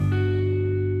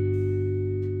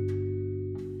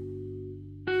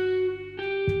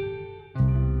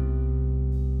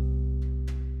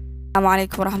Assalamu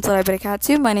alaikum warahmatullahi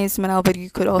wabarakatuh. My name is Manal, but you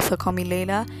could also call me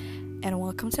Layla, and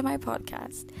welcome to my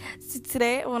podcast. So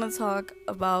today I want to talk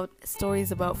about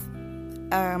stories about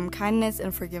kindness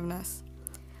and forgiveness.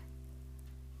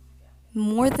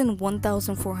 More than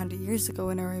 1,400 years ago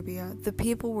in Arabia, the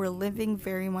people were living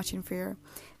very much in fear.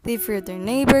 They feared their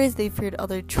neighbors, they feared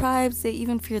other tribes, they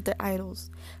even feared their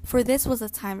idols, for this was a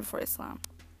time before Islam.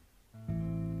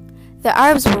 The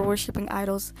Arabs were worshipping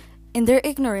idols. In their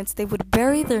ignorance, they would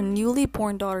bury their newly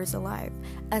born daughters alive.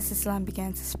 As Islam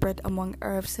began to spread among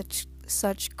Arabs,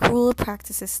 such cruel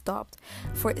practices stopped,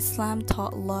 for Islam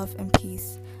taught love and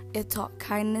peace. It taught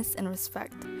kindness and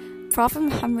respect. Prophet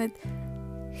Muhammad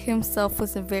himself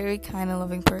was a very kind and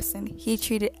loving person. He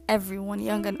treated everyone,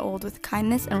 young and old, with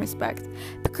kindness and respect,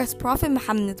 because Prophet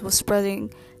Muhammad was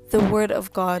spreading the word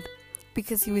of God,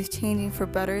 because he was changing for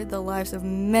better the lives of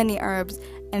many Arabs,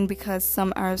 and because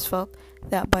some Arabs felt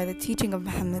that by the teaching of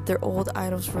Muhammad, their old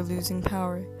idols were losing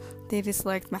power. They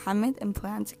disliked Muhammad and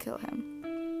planned to kill him.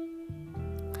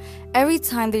 Every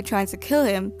time they tried to kill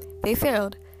him, they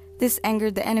failed. This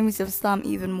angered the enemies of Islam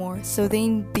even more, so they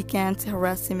began to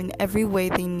harass him in every way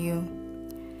they knew.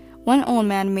 One old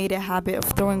man made a habit of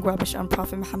throwing rubbish on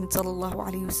Prophet Muhammad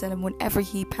ﷺ whenever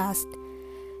he passed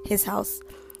his house.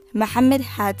 Muhammad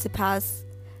had to pass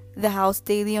the house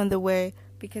daily on the way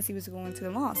because he was going to the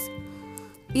mosque.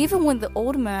 Even when the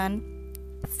old man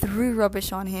threw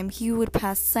rubbish on him, he would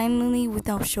pass silently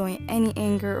without showing any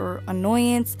anger or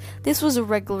annoyance. This was a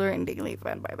regular and daily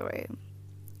event, by the way.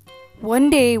 One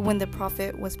day, when the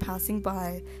Prophet was passing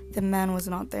by, the man was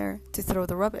not there to throw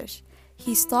the rubbish.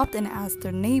 He stopped and asked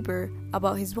their neighbor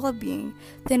about his well-being.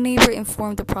 The neighbor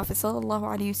informed the Prophet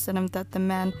ﷺ that the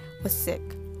man was sick.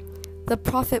 The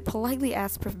Prophet politely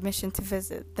asked permission to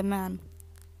visit the man.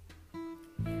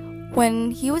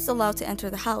 When he was allowed to enter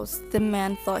the house, the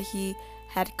man thought he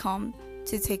had come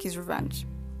to take his revenge,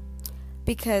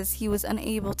 because he was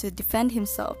unable to defend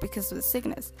himself because of the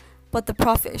sickness. But the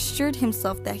Prophet assured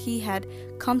himself that he had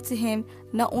come to him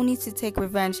not only to take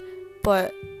revenge,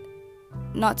 but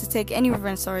not to take any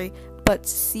revenge, but to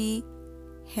see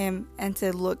him and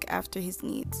to look after his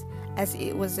needs, as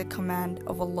it was a command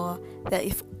of Allah that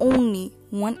if only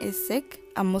one is sick,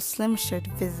 a Muslim should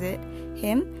visit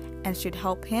him and should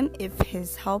help him if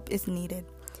his help is needed.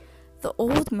 The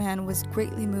old man was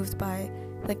greatly moved by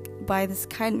this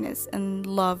kindness and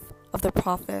love of the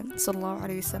Prophet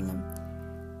ﷺ.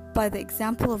 By the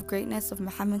example of greatness of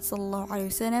Muhammad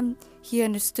ﷺ, he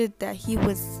understood that he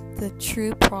was the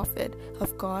true prophet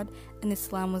of God and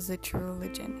Islam was the true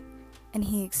religion, and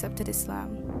he accepted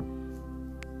Islam.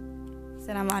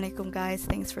 Assalamu alaikum, guys.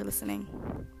 Thanks for listening.